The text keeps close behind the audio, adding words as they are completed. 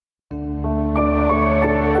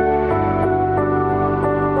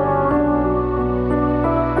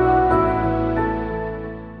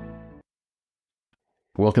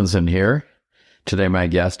Wilkinson here. Today my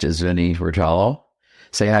guest is Vinnie Rotalo.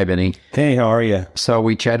 Say hi, Vinnie. Hey, how are you? So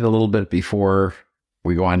we chatted a little bit before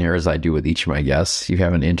we go on here, as I do with each of my guests. You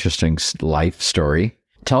have an interesting life story.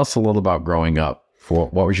 Tell us a little about growing up.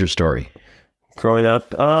 What was your story? Growing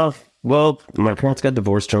up, well, my parents got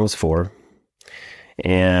divorced when I was 4.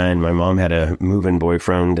 And my mom had a move-in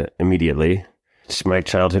boyfriend immediately. My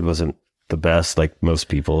childhood wasn't the best, like most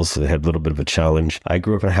people's. So they had a little bit of a challenge. I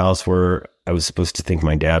grew up in a house where I was supposed to think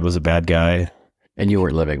my dad was a bad guy. And you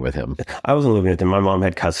weren't living with him? I wasn't living with him. My mom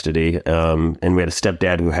had custody, and we had a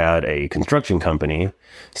stepdad who had a construction company,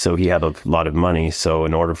 so he had a lot of money. So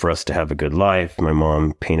in order for us to have a good life, my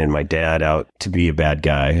mom painted my dad out to be a bad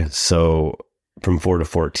guy. So from 4 to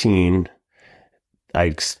 14,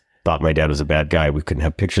 I thought my dad was a bad guy. We couldn't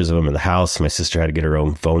have pictures of him in the house. My sister had to get her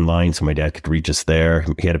own phone line so my dad could reach us there.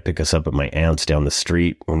 He had to pick us up at my aunt's down the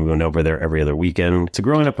street when we went over there every other weekend. So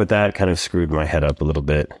growing up with that kind of screwed my head up a little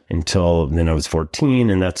bit until then I was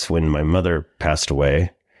 14, and that's when my mother passed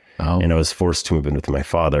away. Oh. And I was forced to move in with my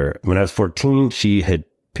father. When I was 14, she had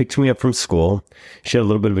picked me up from school. She had a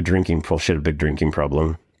little bit of a she had a big drinking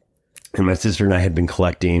problem. And my sister and I had been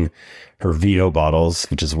collecting her VO bottles,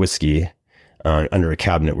 which is whiskey, under a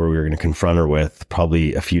cabinet where we were going to confront her with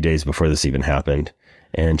probably a few days before this even happened.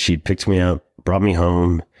 And she'd picked me up, brought me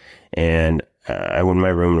home, and I went in my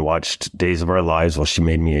room and watched Days of Our Lives while she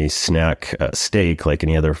made me a snack steak like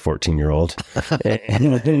any other 14-year-old.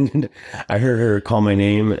 And I heard her call my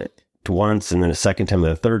name once, and then a second time,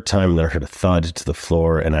 and the third time, and then I heard a thud to the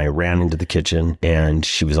floor, and I ran into the kitchen, and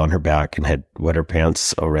she was on her back and had wet her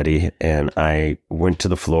pants already, and I went to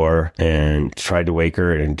the floor and tried to wake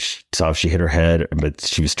her, and saw if she hit her head, but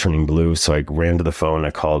she was turning blue, so I ran to the phone, I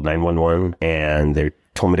called 911, and they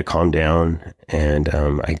told me to calm down, and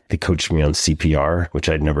they coached me on CPR, which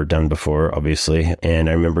I'd never done before, obviously, and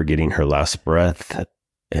I remember getting her last breath,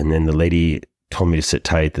 and then the lady told me to sit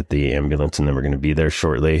tight, that the ambulance and them were going to be there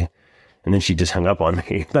shortly. And then she just hung up on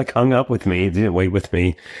me, hung up with me, didn't wait with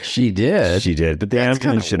me. She did? She did. But the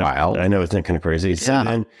ambulance kind of wild. I know, isn't that kind of crazy?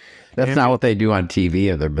 Yeah. That's not what they do on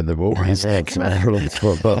TV or the movies.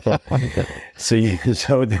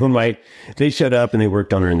 So then they showed up and they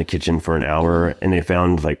worked on her in the kitchen for an hour, and they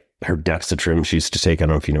found like her Dexatrim she used to take. I don't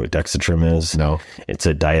know if you know what Dexatrim is. No. It's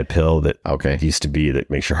a diet pill that used to be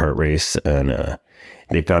that makes your heart race. And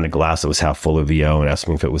they found a glass that was half full of VO and asked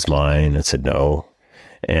me if it was mine. I said no.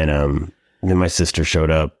 And then my sister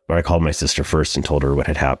showed up, or I called my sister first and told her what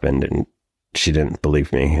had happened, and she didn't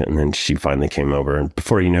believe me. And then she finally came over, and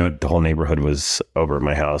before you know it, the whole neighborhood was over at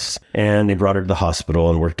my house. And they brought her to the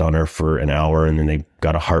hospital and worked on her for an hour, and then they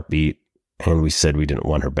got a heartbeat, and we said we didn't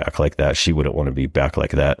want her back like that. She wouldn't want to be back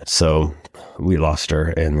like that. So we lost her,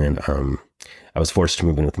 and then I was forced to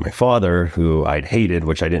move in with my father, who I'd hated,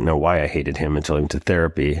 which I didn't know why I hated him until I went to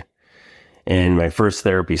therapy. And my first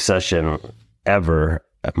therapy session ever,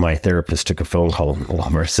 my therapist took a phone call in the middle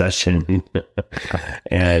of our session,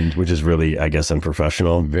 and which is really, I guess,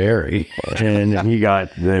 unprofessional. Very. And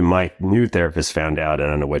then my new therapist found out. I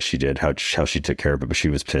don't know what she did, how she took care of it, but she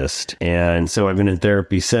was pissed. And so I've been in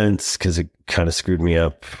therapy since, because it kind of screwed me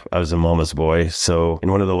up. I was a mama's boy. So,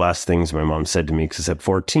 and one of the last things my mom said to me, because at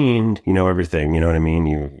 14, you know everything, you know what I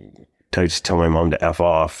mean? I used to tell my mom to F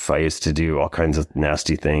off. I used to do all kinds of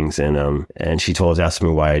nasty things. And she asked me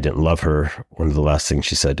why I didn't love her. One of the last things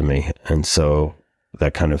she said to me. And so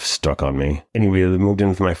that kind of stuck on me. Anyway, I moved in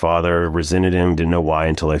with my father, resented him, didn't know why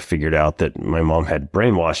until I figured out that my mom had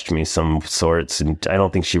brainwashed me some sorts. And I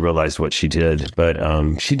don't think she realized what she did, but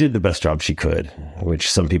she did the best job she could,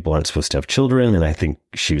 which some people aren't supposed to have children. And I think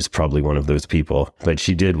she was probably one of those people, but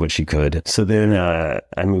she did what she could. So then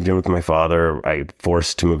I moved in with my father. I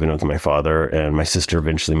forced to move in with my father, and my sister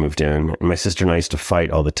eventually moved in. And my sister and I used to fight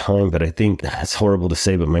all the time, but I think it's horrible to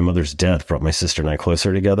say, but my mother's death brought my sister and I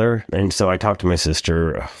closer together. And so I talked to my sister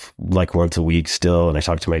like once a week still, and I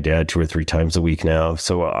talk to my dad 2 or 3 times a week now.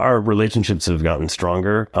 So our relationships have gotten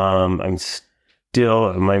stronger. I'm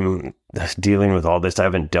dealing with all this. I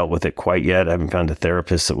haven't dealt with it quite yet. I haven't found a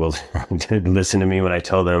therapist that will listen to me when I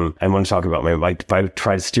tell them I want to talk about if I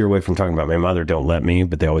try to steer away from talking about my mother, don't let me,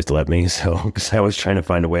 but they always let me. So, because I always trying to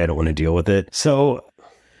find a way, I don't want to deal with it. So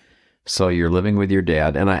you're living with your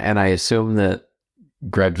dad, and I assume that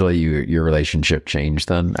gradually your relationship changed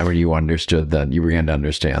then? I mean, you understood that, you began to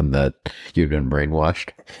understand that you'd been brainwashed?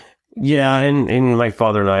 Yeah, and my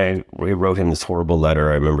father and we wrote him this horrible letter.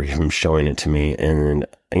 I remember him showing it to me, and,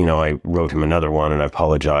 I wrote him another one, and I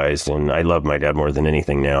apologized, and I love my dad more than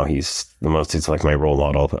anything now. He's like my role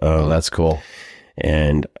model. Oh, that's cool.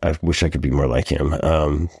 And I wish I could be more like him.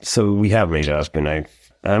 So we have made up,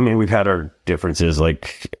 and we've had our differences,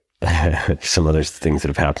 like, some other things that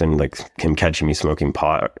have happened, like him catching me smoking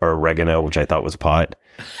pot or oregano, which I thought was pot.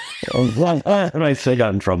 And I still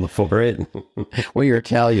got in trouble for it. Well, you're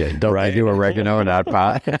Italian. Don't right. do oregano and not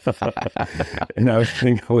pot. And I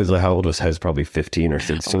think I was, how old was I? I was probably 15 or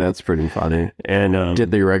 16. Oh, that's pretty funny. And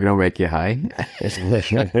did the oregano make you high?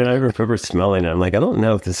 And I remember smelling it. I'm like, I don't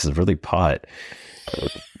know if this is really pot.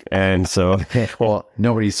 And so, well,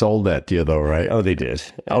 nobody sold that to you though, right? Oh, they did.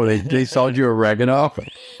 Oh, they sold you oregano?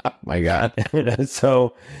 Oh, my God.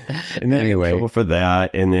 So, and then anyway, for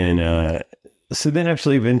that. And then, so then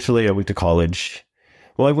actually, eventually I went to college.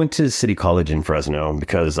 Well, I went to City College in Fresno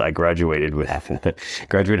because I graduated high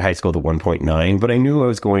school with a 1.9, but I knew I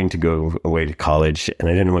was going to go away to college and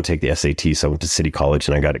I didn't want to take the SAT. So I went to City College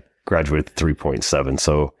and I graduated with 3.7.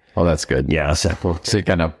 So, oh, that's good. Yeah. So you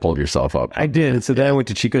kind of pulled yourself up. I did. So then I went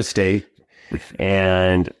to Chico State.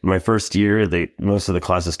 And my first year, most of the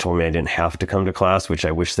classes told me I didn't have to come to class, which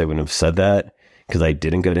I wish they wouldn't have said that because I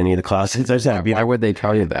didn't go to any of the classes. I just had to be. Why would they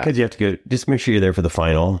tell you that? Because you have to go. Just make sure you're there for the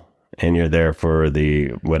final, and you're there for the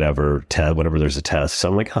whatever there's a test. So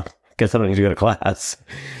I'm like, oh, guess I don't need to go to class.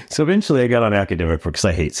 So eventually, I got on academic because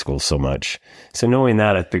I hate school so much. So knowing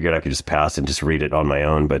that, I figured I could just pass and just read it on my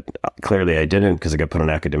own. But clearly, I didn't because I got put on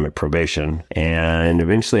academic probation. And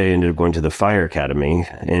eventually, I ended up going to the fire academy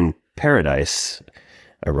in Paradise,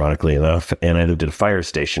 ironically enough, and I lived at a fire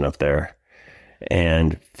station up there,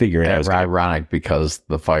 and figuring out ironic because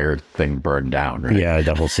the fire thing burned down, right? Yeah,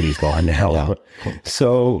 the whole city's gone to hell.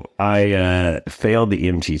 So I failed the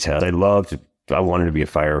EMT test. I wanted to be a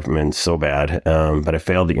fireman so bad, but I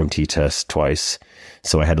failed the EMT test twice,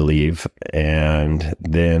 so I had to leave, and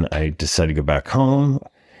then I decided to go back home,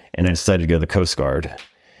 and I decided to go to the Coast Guard.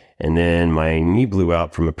 And then my knee blew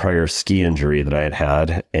out from a prior ski injury that I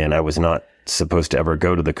had, and I was not supposed to ever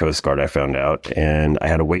go to the Coast Guard, I found out. And I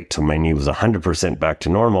had to wait till my knee was 100% back to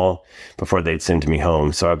normal before they'd send me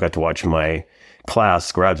home. So I got to watch my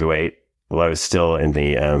class graduate while I was still in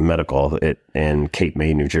the medical in Cape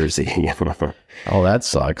May, New Jersey. Oh, that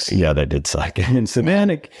sucks. Yeah, that did suck. And so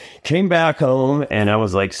then I came back home, and I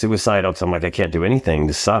was like suicidal because I'm like, I can't do anything.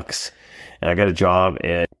 This sucks. And I got a job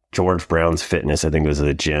at George Brown's Fitness, I think it was at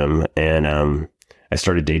a gym. And I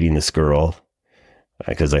started dating this girl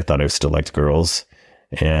because I thought I still liked girls.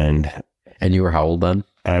 And you were how old then?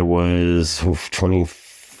 I was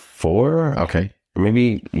 24. Okay. Or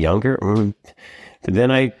maybe younger. But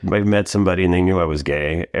then I met somebody and they knew I was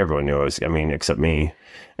gay. Everyone knew except me.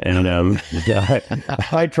 And yeah,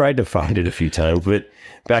 I tried to find it a few times. But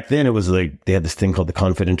back then it was like they had this thing called the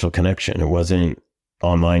confidential connection. It wasn't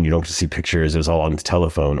online. You don't get to see pictures. It was all on the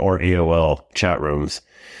telephone or AOL chat rooms.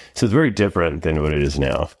 So it's very different than what it is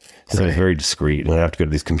now. So it's very discreet. And I have to go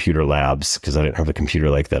to these computer labs because I didn't have a computer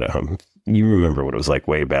like that at home. You remember what it was like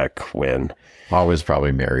way back when. I was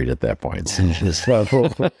probably married at that point. So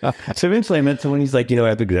eventually I met someone. He's like, I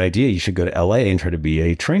have a good idea. You should go to LA and try to be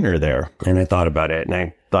a trainer there. And I thought about it, and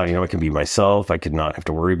I thought, I could be myself. I could not have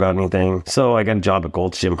to worry about anything. So I got a job at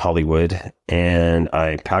Gold's Gym Hollywood, and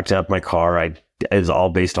I packed up my car. It was all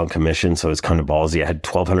based on commission, so it was kind of ballsy. I had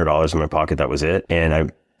 $1,200 in my pocket. That was it. And I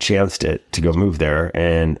chanced it to go move there.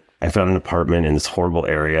 And I found an apartment in this horrible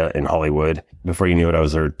area in Hollywood. Before you knew it, I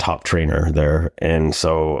was their top trainer there. And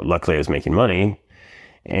so luckily I was making money.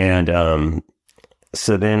 And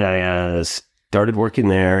so then I started working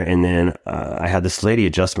there. And then I had this lady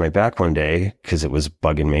adjust my back one day because it was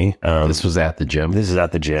bugging me. This was at the gym? This is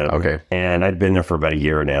at the gym. Okay. And I'd been there for about a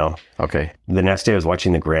year now. Okay. The next day I was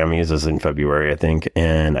watching the Grammys. It was in February, I think.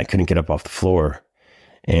 And I couldn't get up off the floor.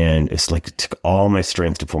 And it's like, it took all my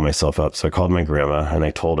strength to pull myself up. So I called my grandma and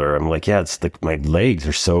I told her, I'm like, yeah, it's like my legs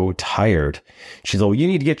are so tired. She's like, well, you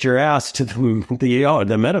need to get your ass to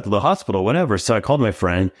the hospital, whatever. So I called my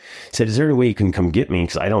friend, said, is there any way you can come get me?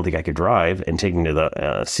 Because I don't think I could drive, and take me to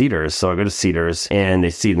the Cedars. So I go to Cedars, and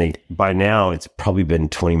by now it's probably been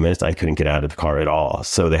 20 minutes. I couldn't get out of the car at all.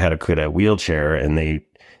 So they had to put a wheelchair, and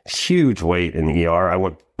huge wait in the ER. I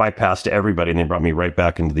bypassed everybody, and they brought me right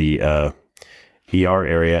back into the ER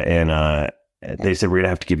area, and they said, we're going to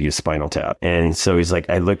have to give you a spinal tap. And so he's like,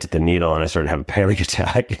 I looked at the needle and I started having a panic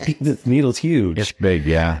attack. This needle's huge. It's big,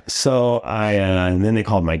 yeah. So and then they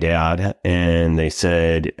called my dad, and they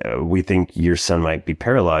said, we think your son might be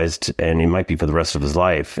paralyzed, and he might be for the rest of his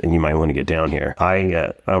life, and you might want to get down here.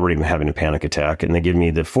 I already been having a panic attack, and they give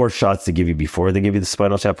me the 4 shots they give you before they give you the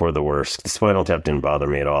spinal tap were the worst. The spinal tap didn't bother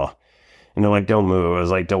me at all. And they're like, don't move. I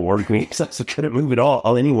was like, don't work me. So I couldn't move at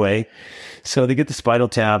all anyway. So they get the spinal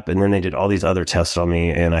tap, and then they did all these other tests on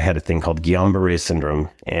me, and I had a thing called Guillain-Barré syndrome.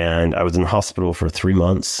 And I was in the hospital for 3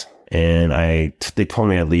 months, and they told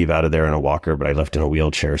me I'd leave out of there in a walker, but I left in a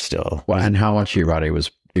wheelchair still. Well, and how much of your body was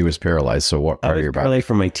he was paralyzed. So what part of your body? Paralyzed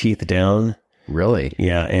from my teeth down. Really?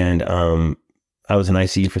 Yeah. And I was in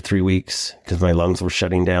ICU for 3 weeks because my lungs were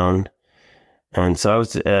shutting down. And so I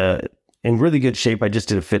was in really good shape. I just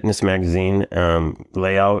did a fitness magazine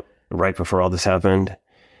layout right before all this happened.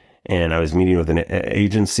 And I was meeting with an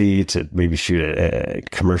agency to maybe shoot a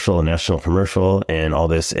commercial, a national commercial and all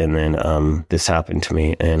this. And then this happened to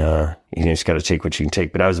me. And you just got to take what you can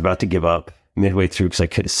take. But I was about to give up midway through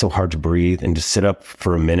because it's so hard to breathe. And to sit up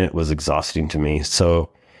for a minute was exhausting to me.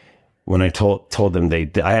 So when I told them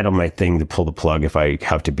I had on my thing to pull the plug if I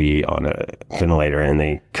have to be on a ventilator, and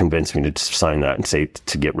they convinced me to sign that and say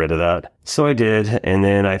to get rid of that. So I did. And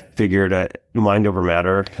then I figured mind over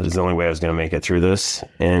matter is the only way I was going to make it through this.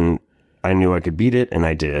 And I knew I could beat it, and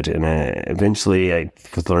I did. And eventually I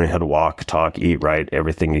was learning how to walk, talk, eat right,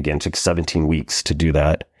 everything again. It took 17 weeks to do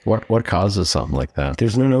that. What causes something like that?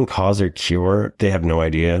 There's no known cause or cure. They have no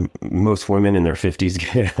idea. Most women in their 50s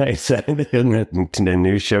get, I said in the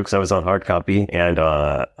news show, because I was on hard copy and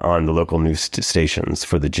on the local news stations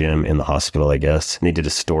for the gym in the hospital, I guess. And they did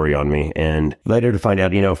a story on me. And later to find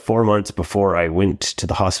out, 4 months before I went to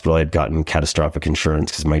the hospital, I had gotten catastrophic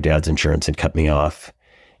insurance because my dad's insurance had cut me off.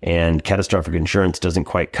 And catastrophic insurance doesn't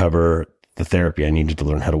quite cover the therapy I needed to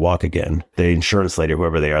learn how to walk again. The insurance lady,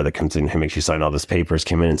 whoever they are that comes in and makes you sign all these papers,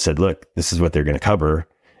 came in and said, look, this is what they're going to cover.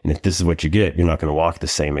 And if this is what you get, you're not going to walk the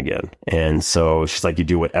same again. And so she's like, you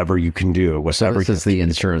do whatever you can do. Whatever. So this is the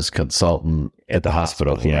insurance consultant at the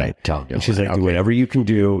hospital. Yeah. Right? Tell you. And she's like, do whatever you can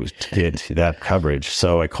do to get that coverage.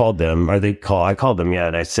 So I called them, I called them. Yeah.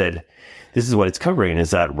 And I said, this is what it's covering.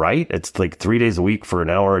 Is that right? It's like 3 days a week for an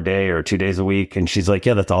hour a day or 2 days a week. And she's like,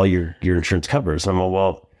 yeah, that's all your insurance covers. I'm like,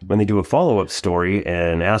 well, when they do a follow-up story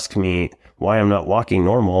and ask me why I'm not walking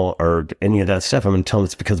normal or any of that stuff, I'm going to tell them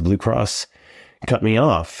it's because Blue Cross cut me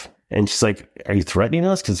off. And she's like, are you threatening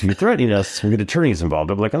us? Because if you're threatening us, we get attorneys involved.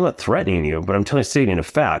 I'm like, I'm not threatening you, but I'm stating a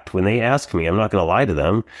fact. When they ask me, I'm not going to lie to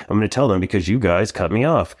them. I'm going to tell them because you guys cut me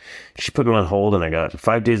off. She put me on hold, and I got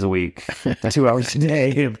 5 days a week, 2 hours a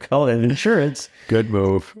day of calling insurance. Good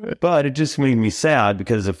move. But it just made me sad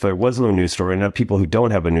because if there was no news story, and not people who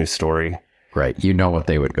don't have a news story, right, you know what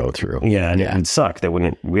they would go through. Yeah, and it would suck. They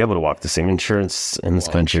wouldn't be able to walk the same insurance in this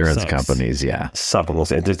country. Insurance companies, yeah. Suck.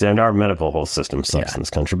 And our medical whole system sucks in this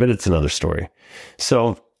country, but it's another story.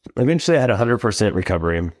 So eventually I had 100%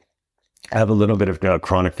 recovery. I have a little bit of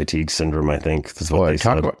chronic fatigue syndrome, I think. That's what they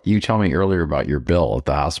said. You told me earlier about your bill at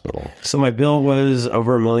the hospital. So my bill was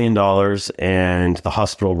over $1 million, and the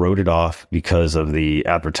hospital wrote it off because of the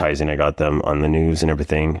advertising I got them on the news and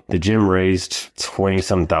everything. The gym raised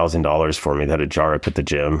 $20-some thousand for me. They had a jar up at the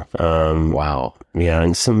gym. Wow. Yeah,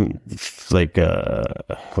 and some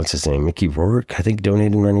what's his name? Mickey Rourke, I think,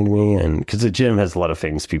 donated money to me, and because the gym has a lot of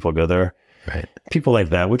famous people go there. Right. People like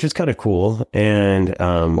that, which is kind of cool. And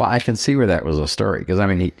well, I can see where that was a story, because I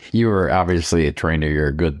mean, you were obviously a trainer, you're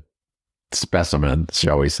a good specimen,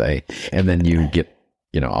 shall we say, and then you get,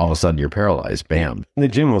 all of a sudden you're paralyzed. Bam. The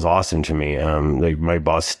gym was awesome to me. My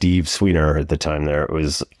boss, Steve Sweeter, at the time there,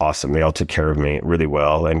 was awesome. They all took care of me really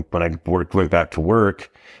well. And when I went back to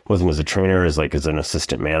work, wasn't as a trainer, as an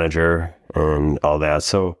assistant manager and all that.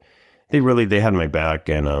 So they had my back,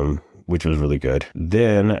 and which was really good.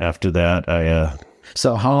 Then after that,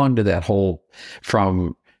 So how long did that whole,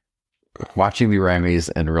 from watching the Rammies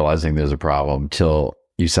and realizing there's a problem till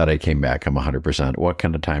you said I came back, I'm 100%. What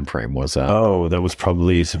kind of time frame was that? Oh, that was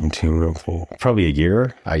probably 17, probably a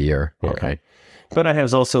year. A year. Yeah. Okay. But I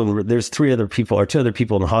have there's 2 other people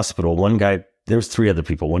in the hospital. There's 3 other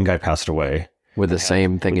people. One guy passed away. With the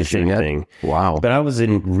same thing as you had? Wow. But I was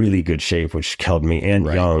in really good shape, which helped me, and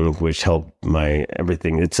young, which helped my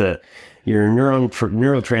everything. It's your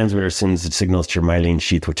neurotransmitter sends signals to your myelin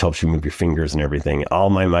sheath, which helps you move your fingers and everything. All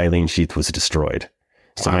my myelin sheath was destroyed.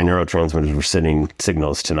 So my neurotransmitters were sending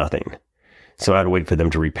signals to nothing. So I had to wait for them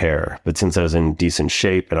to repair. But since I was in decent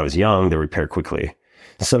shape and I was young, they repair quickly.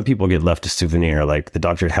 Some people get left a souvenir, like the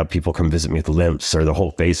doctor would have people come visit me with limps, or the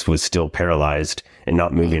whole face was still paralyzed and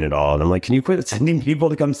not moving at all. And I'm like, can you quit sending people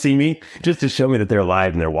to come see me just to show me that they're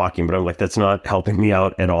alive and they're walking? But I'm like, that's not helping me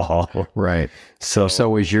out at all. Right. So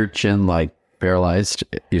was your chin paralyzed?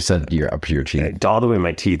 You said you're up to your chin. All the way to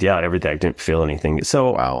my teeth. Yeah, everything. I didn't feel anything.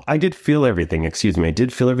 So wow. I did feel everything. Excuse me. I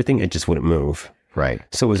did feel everything. It just wouldn't move. Right.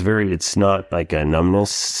 So it's not like a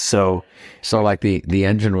numbness. So the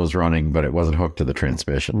engine was running, but it wasn't hooked to the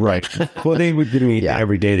transmission. Right. Well, they would give me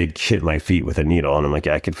every day, they'd hit my feet with a needle. And I'm like,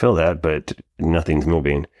 I could feel that, but nothing's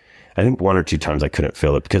moving. I think 1 or 2 times I couldn't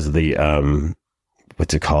feel it because of the,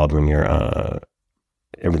 what's it called when you're,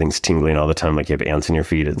 everything's tingling all the time, like you have ants in your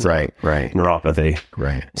feet. It's right. neuropathy.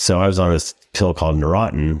 Right. So I was on this pill called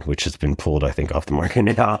Neurontin, which has been pulled, I think, off the market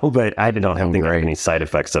now, but I did not have any side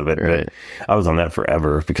effects of it. Right. But I was on that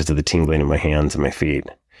forever because of the tingling in my hands and my feet.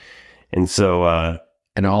 And so,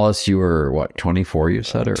 and all this, you were what, 24, you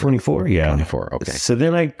said? Or 24, yeah. 24, okay. So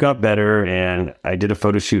then I got better and I did a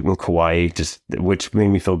photo shoot in Kauai, which made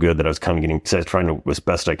me feel good that I was kind of getting, so I was trying to, as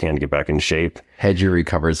best I can, to get back in shape. Had you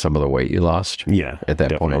recovered some of the weight you lost? Yeah. At that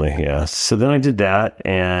definitely, point? Yeah. So then I did that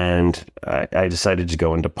and I decided to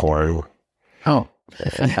go into porn. Oh.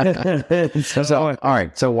 So, all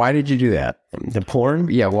right. So why did you do that? The porn?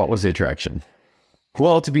 Yeah. What was the attraction?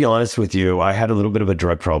 Well, to be honest with you, I had a little bit of a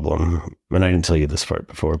drug problem, and I didn't tell you this part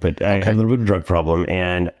before, but I had a little bit of a drug problem,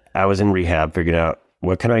 and I was in rehab figuring out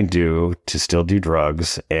what can I do to still do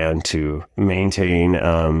drugs and to maintain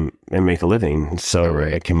and make a living. So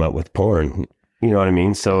I came up with porn. You know what I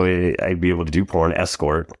mean? So I'd be able to do porn,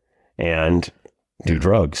 escort, and do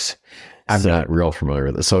drugs. I'm not real familiar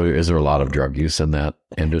with it. So is there a lot of drug use in that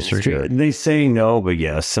industry? They say no, but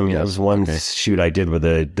yes. I mean, there was one shoot I did where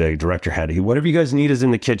the director had, whatever you guys need is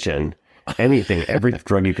in the kitchen. Anything, every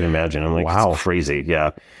drug you can imagine. I'm like, wow, it's crazy.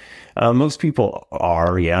 Yeah. Most people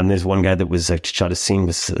are, yeah. And there's one guy that was shot a scene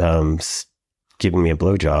was giving me a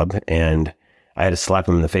blowjob, and I had to slap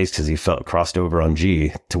him in the face because he felt crossed over on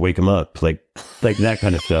G to wake him up, like that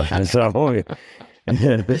kind of stuff. And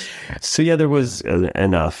so yeah, there was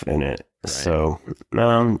enough in it. Right. So,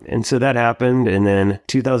 and so that happened. And then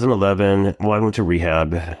 2011, I went to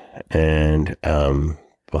rehab and, 3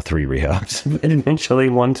 rehabs, and eventually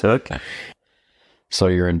one took. So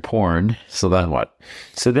you're in porn. So then what?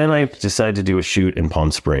 So then I decided to do a shoot in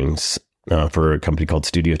Palm Springs, for a company called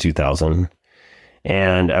Studio 2000.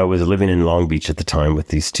 And I was living in Long Beach at the time with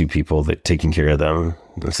these 2 people that taking care of them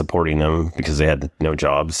and supporting them because they had no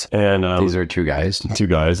jobs. And these are 2 guys? 2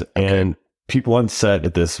 guys. Okay. And people on set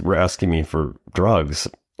at this were asking me for drugs.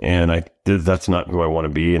 And that's not who I want to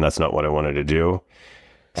be. And that's not what I wanted to do.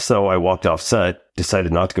 So I walked off set,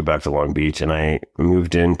 decided not to go back to Long Beach. And I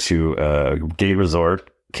moved into a gay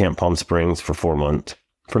resort, Camp Palm Springs, for 4 months.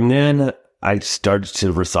 From then, I started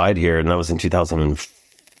to reside here. And that was in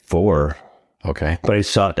 2004. Okay.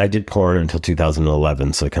 But I did porn until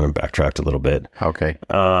 2011, so I kind of backtracked a little bit. Okay.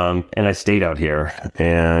 And I stayed out here,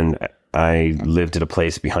 and I lived at a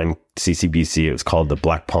place behind CCBC. It was called the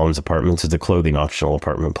Black Palms Apartments. It's a clothing optional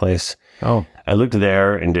apartment place. Oh. I lived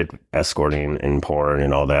there and did escorting and porn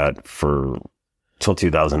and all that till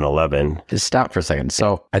 2011. Just stop for a second.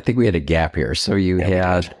 So I think we had a gap here. So you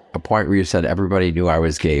had a point where you said everybody knew I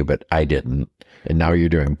was gay, but I didn't. And now you're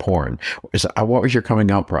doing porn. So what was your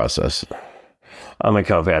coming out process? Oh my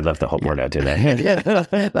God, I left the whole part out, didn't I?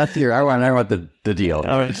 Yeah, that's here. I want the deal.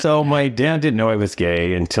 All right. So my dad didn't know I was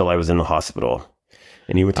gay until I was in the hospital,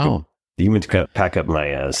 and he went to pack up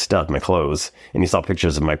my stuff, my clothes, and he saw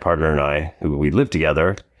pictures of my partner and I, who we lived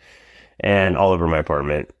together, and all over my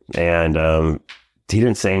apartment. And he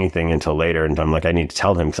didn't say anything until later, and I'm like, I need to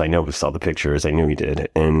tell him because I know he saw the pictures. I knew he did,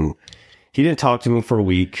 and he didn't talk to me for a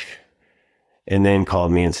week, and then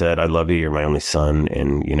called me and said, "I love you. You're my only son,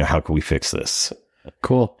 and how can we fix this?"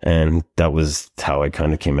 Cool. And that was how I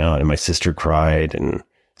kind of came out. And my sister cried and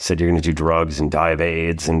said, "You're going to do drugs and die of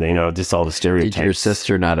AIDS," and just all the stereotypes. Did your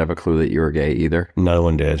sister not have a clue that you were gay either? No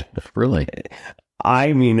one did. Really?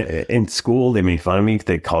 I mean, in school they made fun of me.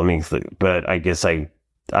 They called me, but I guess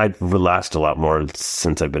I've relaxed a lot more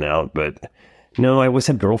since I've been out. But no, I always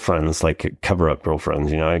had girlfriends, like cover-up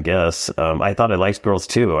girlfriends. I guess I thought I liked girls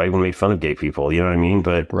too. I even made fun of gay people. You know what I mean?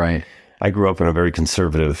 But right. I grew up in a very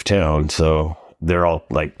conservative town, so they're all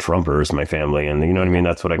like Trumpers, my family. And you know what I mean?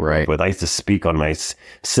 That's what I grew up with. I used to speak on my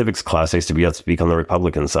civics class. I used to be able to speak on the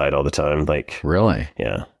Republican side all the time. Like, really?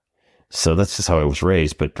 Yeah. So that's just how I was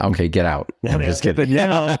raised. But okay, get out. I'm just kidding. But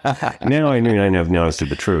now I understood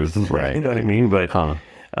the truth. Right. You know what I mean? But,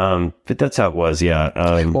 but that's how it was. Yeah.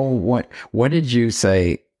 Well, what did you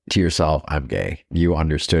say to yourself? I'm gay. You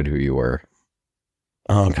understood who you were.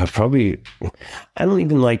 Oh God, probably. I don't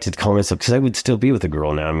even like to call myself, because I would still be with a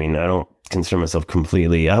girl now. I mean, I don't consider myself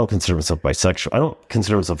completely. I don't consider myself bisexual. I don't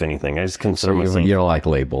consider myself anything. I just consider myself. You don't like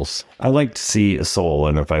labels. I like to see a soul,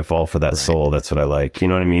 and if I fall for that soul, that's what I like. You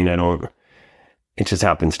know what I mean? I don't. It just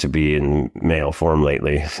happens to be in male form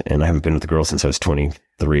lately, and I haven't been with a girl since I was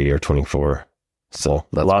 23 or 24. So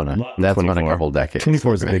that's been a couple decades.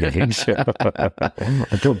 24 is a big age.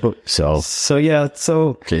 So yeah. So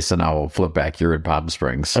okay. So now we'll flip back. You're in Palm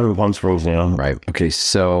Springs. I'm in Palm Springs now. Right. Okay.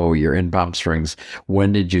 So you're in Palm Springs.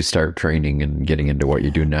 When did you start training and getting into what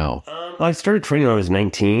you do now? I started training when I was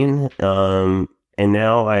 19. And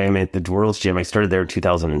now I am at the World's Gym. I started there in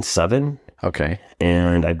 2007. Okay.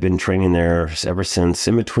 And I've been training there ever since.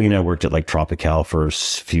 In between, I worked at like Tropical for a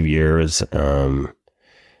few years. And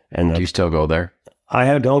do you still go there?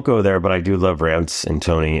 don't go there, but I do love Rance and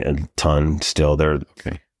Tony a ton still.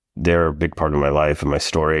 They're a big part of my life and my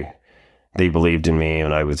story. They believed in me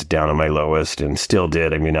when I was down at my lowest and still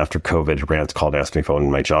did. I mean, after COVID, Rance called and asked me if I wanted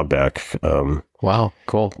my job back. Wow,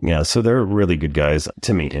 cool. Yeah, so they're really good guys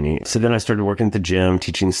to me. So then I started working at the gym,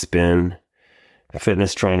 teaching spin, a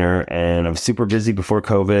fitness trainer, and I was super busy before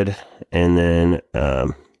COVID. And then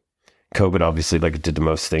COVID, obviously, like it did to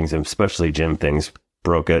most things, and especially gym things,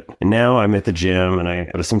 broke it. And now I'm at the gym,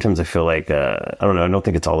 and sometimes I feel like, I don't know, I don't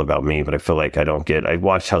think it's all about me, but I feel like I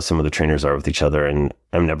watch how some of the trainers are with each other, and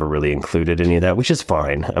I'm never really included in any of that, which is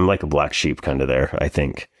fine. I'm like a black sheep kind of there, I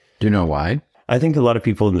think. Do you know why? I think a lot of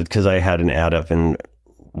people, because I had an ad up in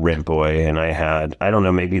Rent Boy, and I don't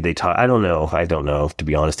know, maybe they taught, I don't know, to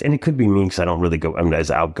be honest. And it could be me, because I don't really I'm as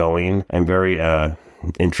outgoing. I'm very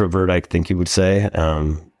introvert, I think you would say.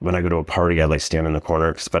 When I go to a party, I like stand in the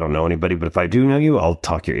corner because if I don't know anybody, but if I do know you, I'll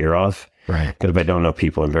talk your ear off. Right. But if I don't know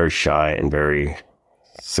people, I'm very shy and very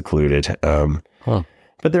secluded. But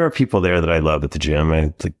there are people there that I love at the gym.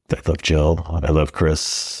 I love Jill. I love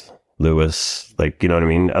Chris, Lewis. Like, you know what I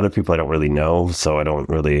mean? Other people I don't really know, so I don't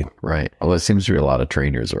really. Right. Well, it seems to be a lot of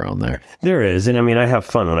trainers around there. There is. And I mean, I have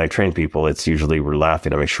fun when I train people. It's usually we're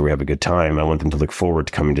laughing. I make sure we have a good time. I want them to look forward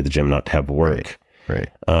to coming to the gym, not to have work. Right.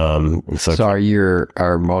 So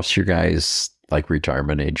are most of your guys like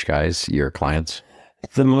retirement age guys, your clients?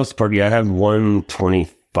 For the most part, yeah. I have one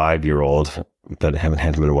 25-year-old that I haven't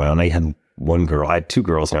had him in a while. And I had one girl. I had two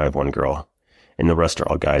girls, now I have one girl. And the rest are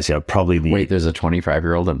all guys. Yeah, probably Wait, there's a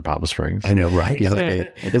 25-year-old in Palm Springs? I know, right? Yeah,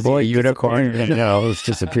 it's a unicorn. No, it's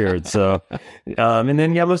disappeared. So, and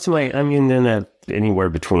then, yeah, most of then anywhere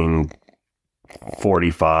between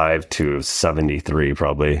 45 to 73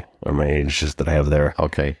 probably are my ages that I have there.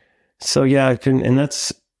 Okay. So yeah, and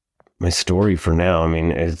that's my story for now. I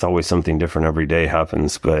mean, it's always something different every day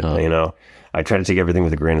happens, but I try to take everything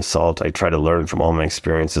with a grain of salt. I try to learn from all my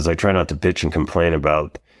experiences. I try not to bitch and complain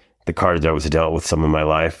about the cards I was dealt with some of my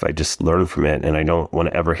life. I just learn from it, and I don't want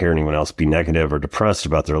to ever hear anyone else be negative or depressed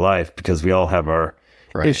about their life, because we all have our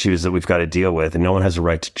issues that we've got to deal with, and no one has a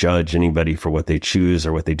right to judge anybody for what they choose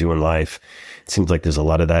or what they do in life. It seems like there's a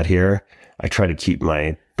lot of that here. I try to keep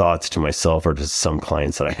my thoughts to myself or to some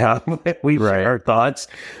clients that I have. We share our thoughts,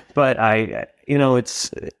 but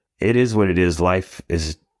it is what it is. Life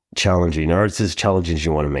is challenging, or it's as challenging as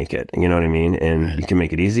you want to make it. You know what I mean? And you can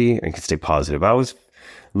make it easy, or you can stay positive. I always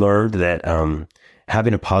learned that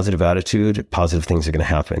having a positive attitude, positive things are going to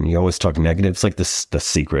happen. You always talk negative. It's like the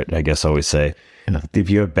secret, I guess I always say. Yeah. If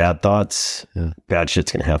you have bad thoughts, bad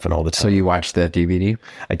shit's going to happen all the time. So you watched that DVD?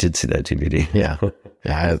 I did see that DVD. Yeah.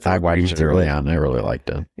 Yeah, I watched it early on. I really liked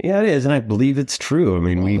it. Yeah, it is. And I believe it's true. I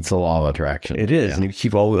mean, it's a law of attraction. It is. Yeah. And you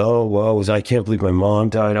keep I can't believe my mom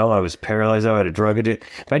died. Oh, I was paralyzed. Oh, I had a drug addict.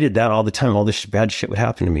 If I did that all the time, all this bad shit would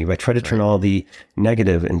happen to me. If I try to turn all the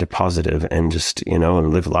negative into positive and just,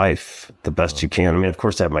 and live life the best you can. I mean, of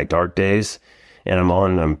course, I have my dark days, and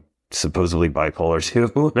I'm supposedly bipolar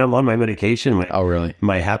too. I'm on my medication. Really?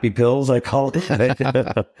 My happy pills, I call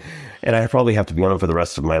it. And I probably have to be on them for the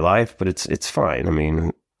rest of my life, but it's fine. I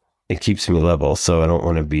mean, it keeps me level. So I don't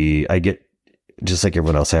want to I get, just like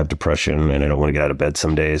everyone else, I have depression, and I don't want to get out of bed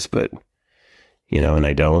some days, but, and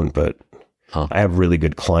I don't, but I have really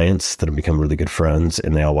good clients that have become really good friends,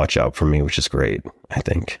 and they all watch out for me, which is great, I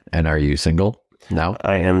think. And are you single now?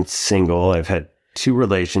 I am single. I've had 2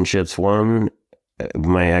 relationships. One,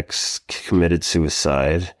 my ex committed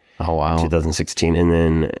suicide. Oh, wow. 2016. And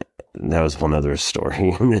then that was one other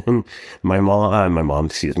story. And then my mom,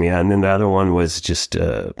 excuse me. And then the other one was just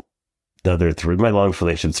the other 3. My longest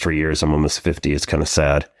relationship's 3 years. I'm almost 50. It's kind of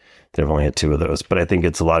sad that I've only had 2 of those. But I think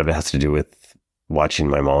a lot of it has to do with watching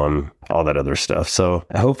my mom, all that other stuff. So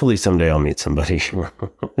hopefully someday I'll meet somebody.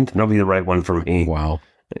 That'll be the right one for me. Wow.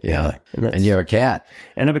 Yeah. And you have a cat.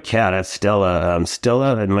 And I have a cat. I have Stella.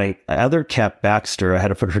 Stella and my other cat, Baxter, I had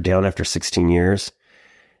to put her down after 16 years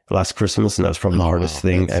last Christmas. And that was probably the hardest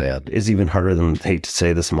thing. It's even harder than, I hate to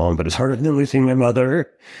say this, Mom, but it's harder than losing my mother.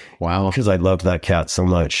 Wow. Because I loved that cat so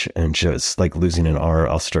much. And just like losing an arm,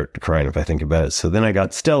 I'll start crying if I think about it. So then I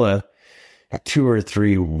got Stella 2 or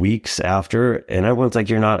 3 weeks after, and everyone's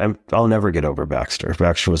like, I'll never get over Baxter.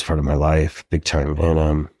 Baxter was part of my life, big time.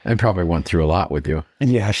 And I probably went through a lot with you.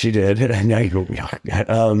 Yeah, she did. Anyway,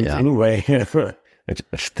 I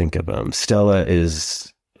just think of Stella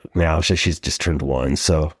is now, she's just turned 1.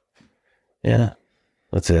 So yeah,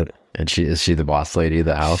 that's it. And is she the boss lady of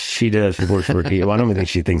the house? She does. I don't even think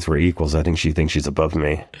she thinks we're equals. I think she thinks she's above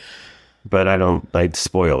me. But I'd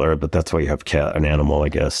spoil her, but that's why you have an animal, I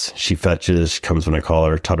guess. She fetches, she comes when I call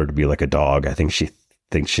her, taught her to be like a dog. I think she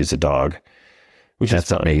thinks she's a dog.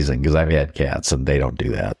 That's amazing because I've had cats and they don't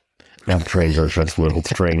do that. I've trained her, that's little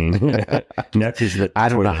training. Next is that I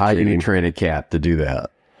don't know how you train a cat to do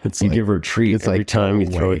that. You give her a treat every time you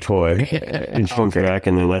throw a toy, and she'll come back,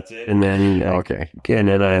 and then that's it. And then and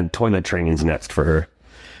then toilet training's next for her.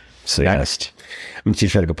 So yes, she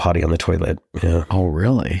tried to go potty on the toilet. Yeah. Oh,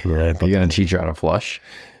 really? Yeah. You gonna teach her how to flush?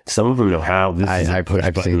 Some of them know how.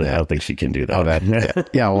 I've seen that. I don't think she can do that. Oh, that.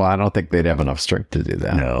 Yeah. Well, I don't think they'd have enough strength to do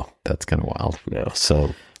that. No, that's kind of wild. No.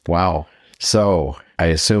 So wow. So I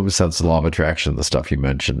assume since the law of attraction, the stuff you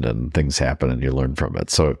mentioned, and things happen and you learn from it.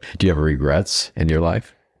 So do you have regrets in your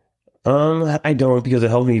life? I don't, because it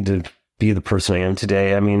helped me to be the person I am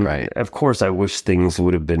today. I mean, of course, I wish things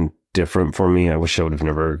would have been different for me. I wish I would have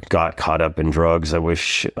never got caught up in drugs. I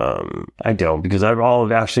wish, I don't, because I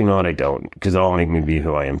don't, because it all made me be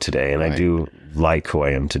who I am today. And I do like who I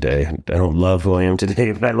am today. I don't love who I am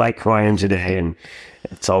today, but I like who I am today. And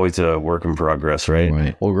it's always a work in progress,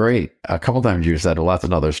 right? Well, great. A couple times you said, well, that's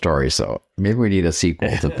another story. So maybe we need a sequel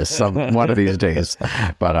to this one of these days.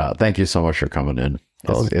 But thank you so much for coming in.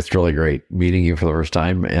 It's really great meeting you for the first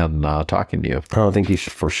time and talking to you. Oh, thank you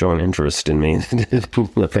for showing interest in me.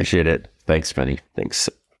 Appreciate it. Thanks, Vinnie. Thanks.